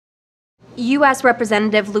U.S.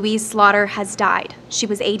 Representative Louise Slaughter has died. She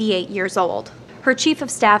was 88 years old. Her chief of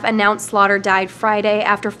staff announced Slaughter died Friday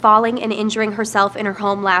after falling and injuring herself in her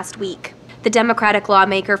home last week. The Democratic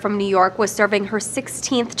lawmaker from New York was serving her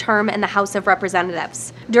 16th term in the House of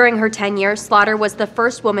Representatives. During her tenure, Slaughter was the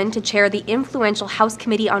first woman to chair the influential House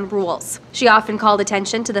Committee on Rules. She often called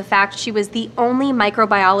attention to the fact she was the only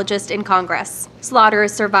microbiologist in Congress. Slaughter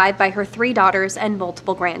is survived by her 3 daughters and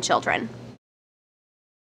multiple grandchildren.